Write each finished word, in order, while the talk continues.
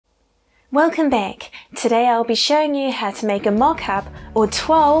Welcome back. Today I'll be showing you how to make a mock-up or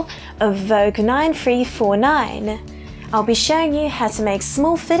toile of Vogue 9349. I'll be showing you how to make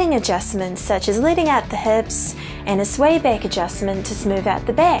small fitting adjustments such as letting out the hips and a swayback adjustment to smooth out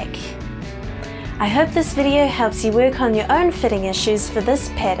the back. I hope this video helps you work on your own fitting issues for this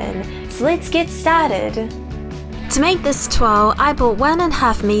pattern, so let's get started. To make this toile, I bought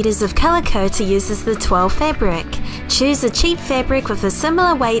 1.5 meters of calico to use as the toile fabric. Choose a cheap fabric with a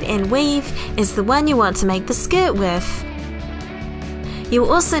similar weight and weave as the one you want to make the skirt with.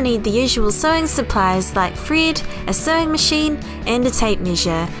 You'll also need the usual sewing supplies like thread, a sewing machine, and a tape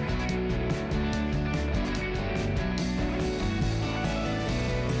measure.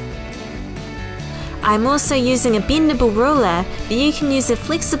 I'm also using a bendable ruler, but you can use a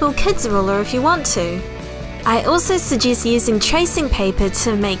flexible kids ruler if you want to. I also suggest using tracing paper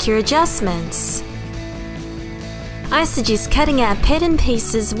to make your adjustments. I suggest cutting out pattern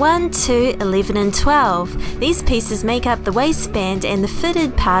pieces 1, 2, 11 and 12. These pieces make up the waistband and the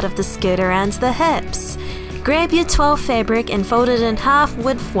fitted part of the skirt around the hips. Grab your toile fabric and fold it in half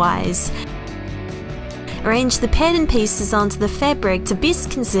widthwise. Arrange the pattern pieces onto the fabric to best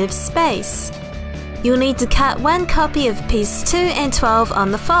conserve space. You'll need to cut 1 copy of piece 2 and 12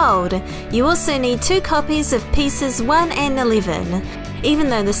 on the fold. You also need 2 copies of pieces 1 and 11. Even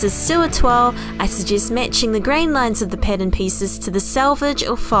though this is still a toile, I suggest matching the grain lines of the pattern pieces to the selvage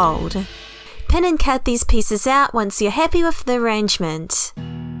or fold. Pin and cut these pieces out once you're happy with the arrangement.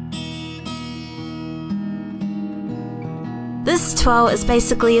 This toile is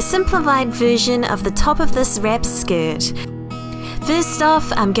basically a simplified version of the top of this wrap skirt. First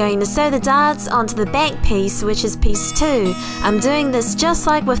off, I'm going to sew the darts onto the back piece, which is piece 2. I'm doing this just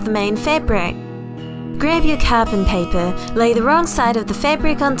like with the main fabric. Grab your carbon paper, lay the wrong side of the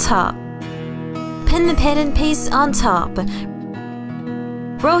fabric on top. Pin the pattern piece on top.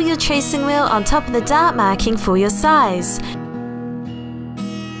 Roll your tracing wheel on top of the dart marking for your size.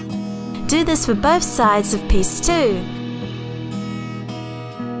 Do this for both sides of piece 2.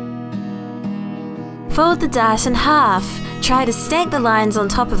 Fold the dart in half. Try to stack the lines on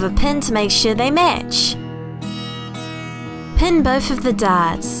top of a pin to make sure they match. Pin both of the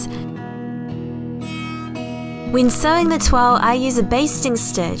darts. When sewing the toile, I use a basting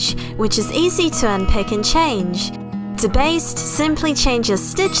stitch, which is easy to unpick and change. To baste, simply change your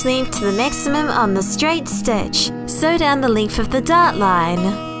stitch length to the maximum on the straight stitch. Sew down the length of the dart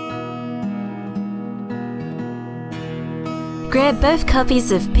line. Grab both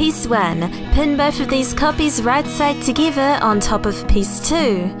copies of piece 1, pin both of these copies right side together on top of piece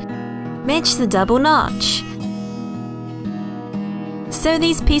 2. Match the double notch. Sew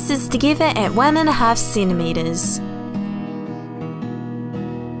these pieces together at 1.5 centimeters.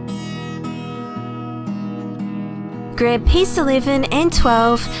 Grab piece 11 and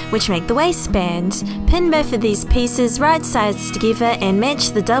 12, which make the waistband. Pin both of these pieces right sides together and match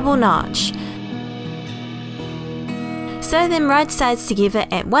the double notch. Sew them right sides together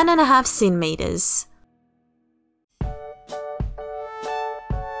at 1.5 centimeters.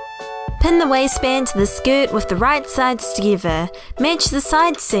 Pin the waistband to the skirt with the right sides together. Match the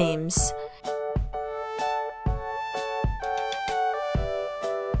side seams.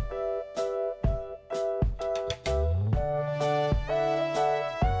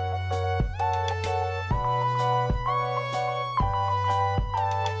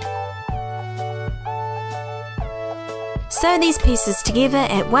 Sew these pieces together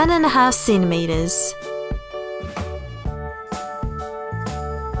at 1.5 centimeters.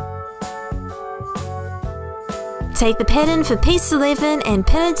 Take the pattern for piece 11 and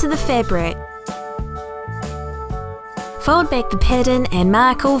pin it to the fabric. Fold back the pattern and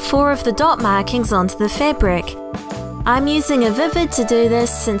mark all 4 of the dot markings onto the fabric. I'm using a Vivid to do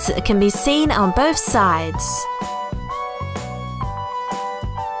this since it can be seen on both sides.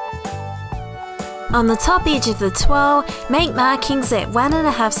 On the top edge of the toile, make markings at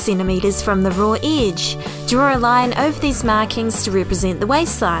 1.5 centimeters from the raw edge. Draw a line over these markings to represent the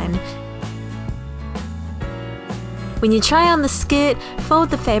waistline. When you try on the skirt, fold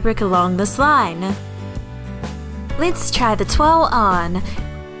the fabric along this line. Let's try the toile on.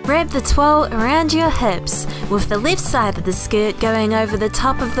 Wrap the toile around your hips, with the left side of the skirt going over the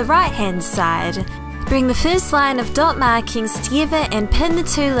top of the right hand side. Bring the first line of dot markings together and pin the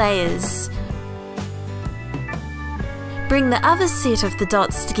 2 layers. Bring the other set of the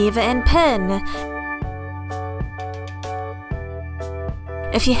dots together and pin.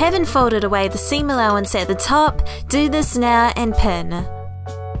 If you haven't folded away the seam allowance at the top, do this now and pin.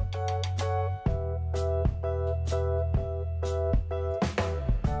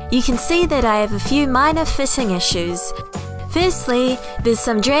 You can see that I have a few minor fitting issues. Firstly, there's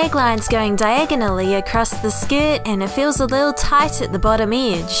some drag lines going diagonally across the skirt and it feels a little tight at the bottom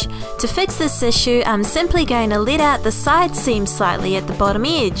edge. To fix this issue, I'm simply going to let out the side seam slightly at the bottom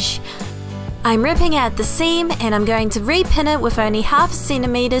edge. I'm ripping out the seam and I'm going to repin it with only half a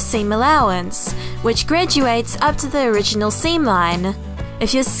centimeter seam allowance, which graduates up to the original seam line.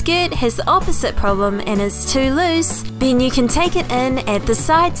 If your skirt has the opposite problem and is too loose, then you can take it in at the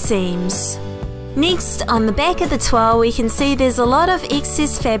side seams. Next, on the back of the toile, we can see there's a lot of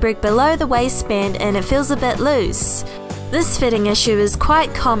excess fabric below the waistband and it feels a bit loose. This fitting issue is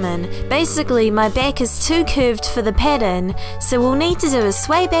quite common. Basically, my back is too curved for the pattern, so we'll need to do a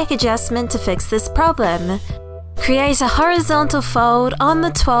swayback adjustment to fix this problem. Create a horizontal fold on the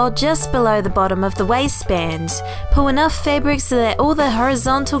toile just below the bottom of the waistband. Pull enough fabric so that all the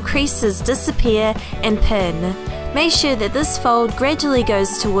horizontal creases disappear and pin. Make sure that this fold gradually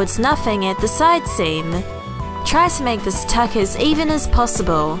goes towards nothing at the side seam. Try to make this tuck as even as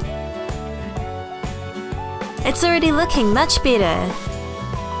possible. It's already looking much better.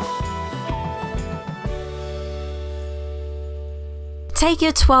 Take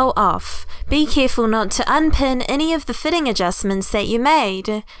your toile off. Be careful not to unpin any of the fitting adjustments that you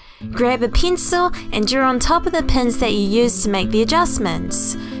made. Grab a pencil and draw on top of the pins that you used to make the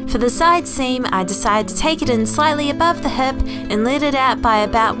adjustments. For the side seam, I decided to take it in slightly above the hip and let it out by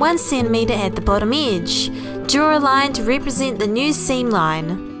about 1 centimeter at the bottom edge. Draw a line to represent the new seam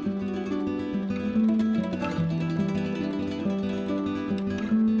line.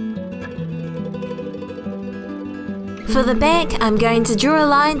 For the back, I'm going to draw a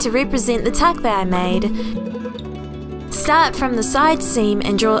line to represent the tuck that I made. Start from the side seam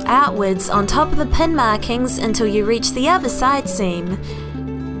and draw outwards on top of the pin markings until you reach the other side seam.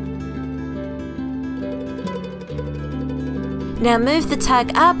 Now move the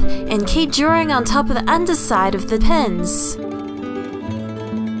tuck up and keep drawing on top of the underside of the pins.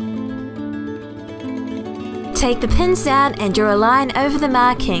 Take the pins out and draw a line over the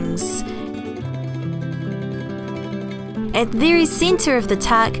markings. At the very center of the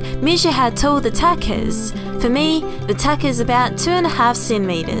tuck, measure how tall the tuck is. For me, the tuck is about 2.5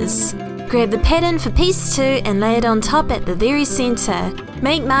 centimeters. Grab the pattern for piece 2 and lay it on top at the very center.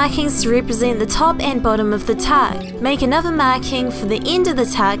 Make markings to represent the top and bottom of the tuck. Make another marking for the end of the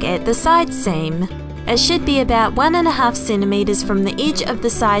tuck at the side seam. It should be about 1.5 centimeters from the edge of the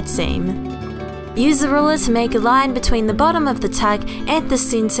side seam. Use a ruler to make a line between the bottom of the tuck at the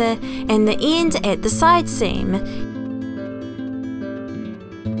center and the end at the side seam.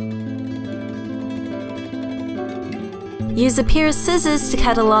 Use a pair of scissors to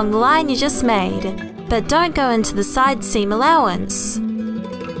cut along the line you just made, but don't go into the side seam allowance.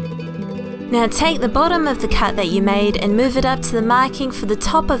 Now take the bottom of the cut that you made and move it up to the marking for the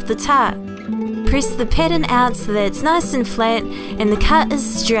top of the tuck. Press the pattern out so that it's nice and flat and the cut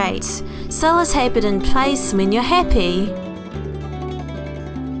is straight. Sellotape it in place when you're happy.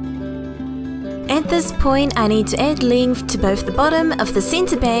 At this point, I need to add length to both the bottom of the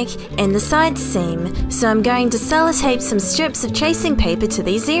centre back and the side seam, so I'm going to sellotape some strips of tracing paper to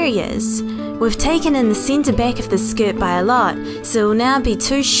these areas. We've taken in the centre back of the skirt by a lot, so it will now be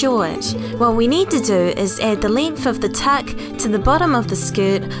too short. What we need to do is add the length of the tuck to the bottom of the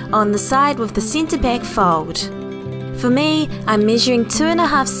skirt on the side with the centre back fold. For me, I'm measuring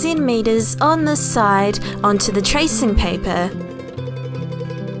 2.5 centimeters on this side onto the tracing paper.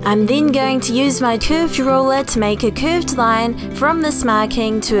 I'm then going to use my curved ruler to make a curved line from this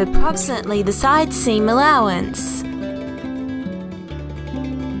marking to approximately the side seam allowance.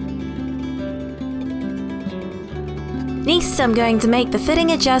 Next, I'm going to make the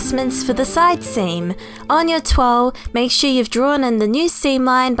fitting adjustments for the side seam. On your toile, make sure you've drawn in the new seam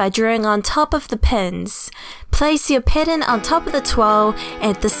line by drawing on top of the pins. Place your pattern on top of the toile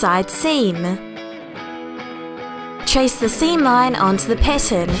at the side seam. Trace the seam line onto the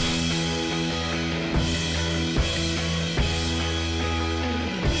pattern.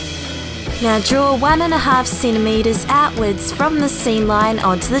 Now draw 1.5 centimeters outwards from the seam line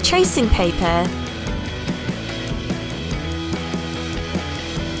onto the tracing paper.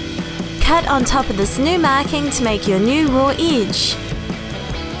 Cut on top of this new marking to make your new raw edge.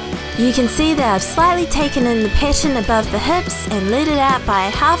 You can see that I've slightly taken in the pattern above the hips and let it out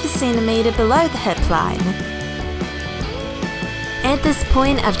by 0.5 centimeter below the hip line. At this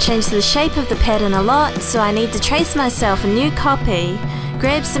point, I've changed the shape of the pattern a lot, so I need to trace myself a new copy.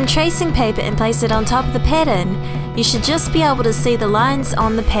 Grab some tracing paper and place it on top of the pattern. You should just be able to see the lines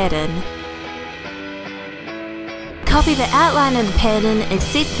on the pattern. Copy the outline of the pattern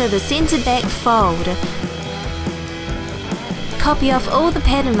except for the centre back fold. copy off all the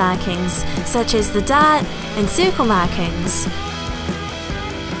pattern markings, such as the dart and circle markings.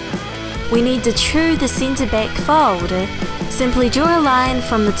 We need to true the centre back fold. Simply draw a line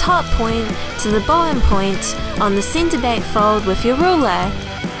from the top point to the bottom point on the centre back fold with your ruler.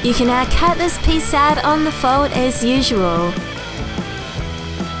 You can now cut this piece out on the fold as usual.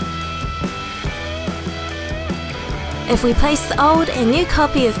 If we place the old and new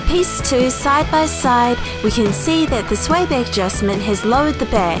copy of piece 2 side by side, we can see that the swayback adjustment has lowered the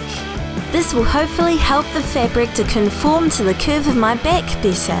back. This will hopefully help the fabric to conform to the curve of my back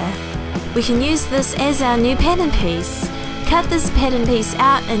better. We can use this as our new pattern piece. Cut this pattern piece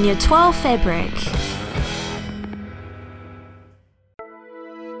out in your toile fabric.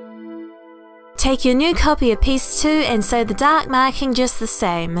 Take your new copy of piece 2 and sew the dark marking just the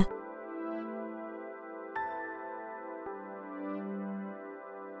same.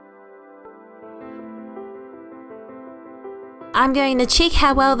 I'm going to check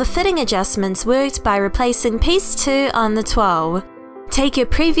how well the fitting adjustments worked by replacing piece 2 on the toile. Take your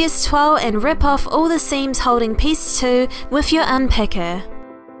previous toile and rip off all the seams holding piece 2 with your unpicker.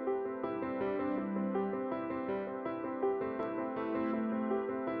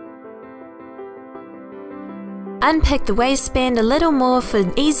 Unpick the waistband a little more for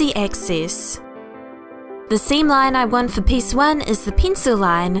easy access. The seam line I want for piece 1 is the pencil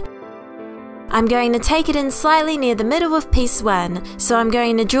line. I'm going to take it in slightly near the middle of piece 1, so I'm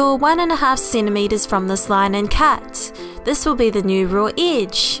going to draw 1.5 centimeters from this line and cut. This will be the new raw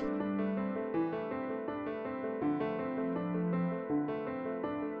edge.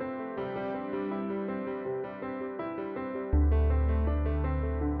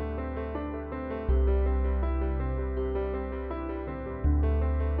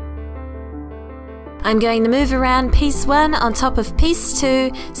 I'm going to move around piece 1 on top of piece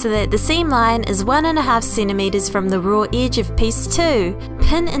 2 so that the seam line is 1.5 centimeters from the raw edge of piece 2.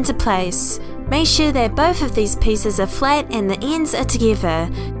 Pin into place. Make sure that both of these pieces are flat and the ends are together.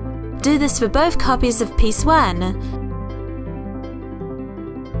 Do this for both copies of piece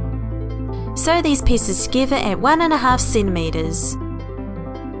 1. Sew these pieces together at 1.5 centimeters.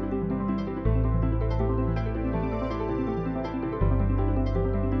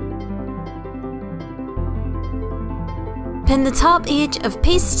 Pin the top edge of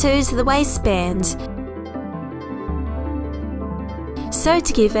piece 2 to the waistband. Sew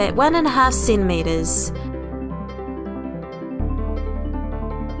together at 1.5 centimeters.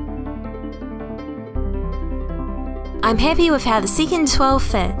 I'm happy with how the second toile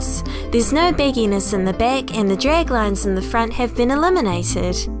fits. There's no bagginess in the back and the drag lines in the front have been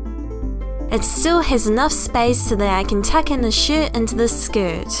eliminated. It still has enough space so that I can tuck in the shirt into the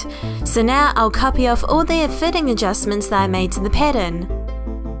skirt. So now I'll copy off all the fitting adjustments that I made to the pattern.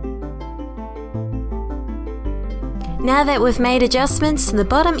 Now that we've made adjustments to the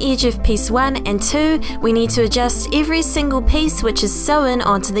bottom edge of piece 1 and 2, we need to adjust every single piece which is sewn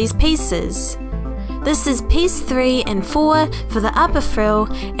onto these pieces. This is piece 3 and 4 for the upper frill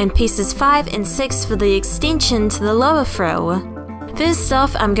and pieces 5 and 6 for the extension to the lower frill. First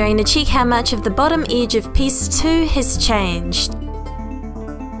off, I'm going to check how much of the bottom edge of piece 2 has changed.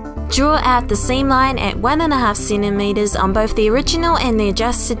 Draw out the seam line at 1.5 centimeters on both the original and the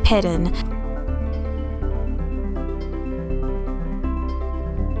adjusted pattern.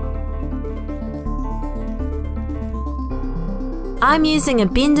 I'm using a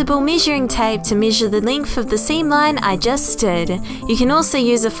bendable measuring tape to measure the length of the seam line I just did. You can also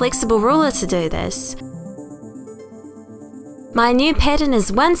use a flexible ruler to do this. My new pattern is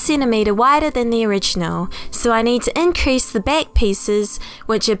 1 centimeter wider than the original, so I need to increase the back pieces,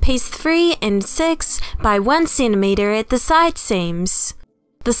 which are piece 3 and 6, by 1 centimeter at the side seams.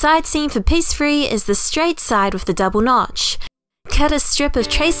 The side seam for piece 3 is the straight side with the double notch. Cut a strip of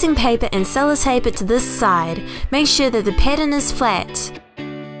tracing paper and sellotape it to this side. Make sure that the pattern is flat.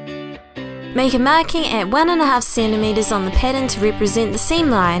 Make a marking at 1.5 centimeters on the pattern to represent the seam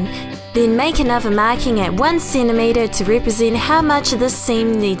line. Then make another marking at 1 centimeter to represent how much of this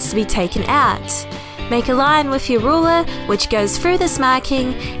seam needs to be taken out. Make a line with your ruler which goes through this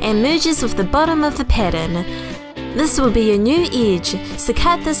marking and merges with the bottom of the pattern. This will be your new edge, so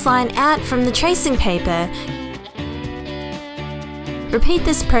cut this line out from the tracing paper. Repeat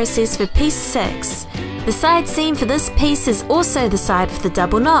this process for piece 6. The side seam for this piece is also the side with the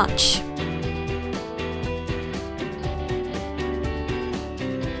double notch.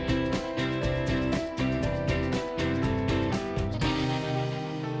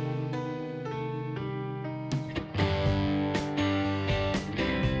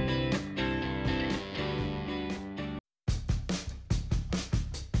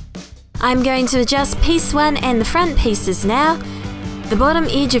 I'm going to adjust piece 1 and the front pieces now. The bottom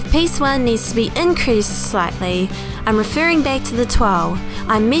edge of piece 1 needs to be increased slightly. I'm referring back to the toile.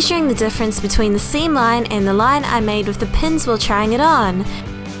 I'm measuring the difference between the seam line and the line I made with the pins while trying it on.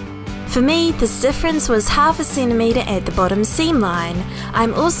 For me, this difference was half a centimetre at the bottom seam line.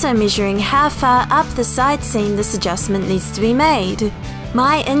 I'm also measuring how far up the side seam this adjustment needs to be made.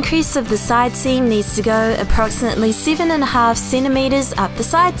 My increase of the side seam needs to go approximately 7.5 centimetres up the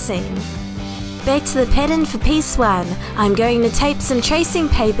side seam. Back to the pattern for piece 1. I'm going to tape some tracing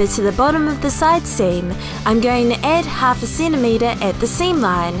paper to the bottom of the side seam. I'm going to add half a centimetre at the seam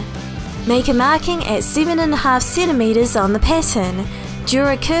line. Make a marking at 7.5 centimetres on the pattern.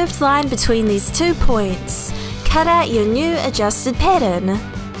 Draw a curved line between these 2 points. Cut out your new adjusted pattern.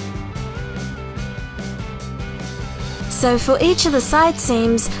 So for each of the side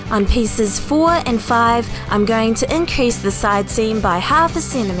seams on pieces 4 and 5, I'm going to increase the side seam by half a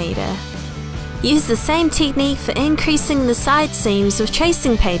centimetre. Use the same technique for increasing the side seams with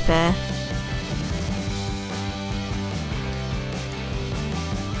tracing paper.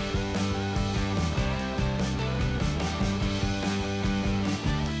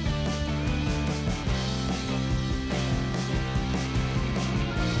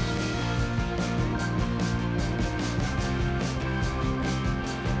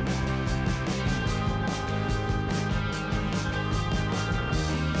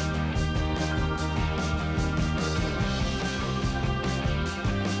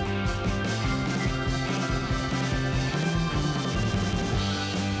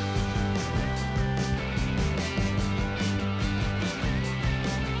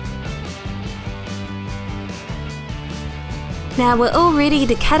 Now we're all ready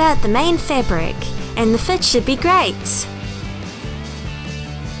to cut out the main fabric, and the fit should be great.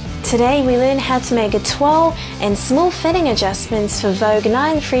 Today we learn how to make a toile and small fitting adjustments for Vogue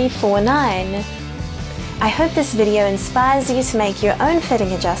 9349. I hope this video inspires you to make your own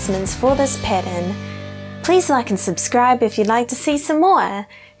fitting adjustments for this pattern. Please like and subscribe if you'd like to see some more.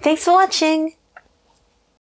 Thanks for watching!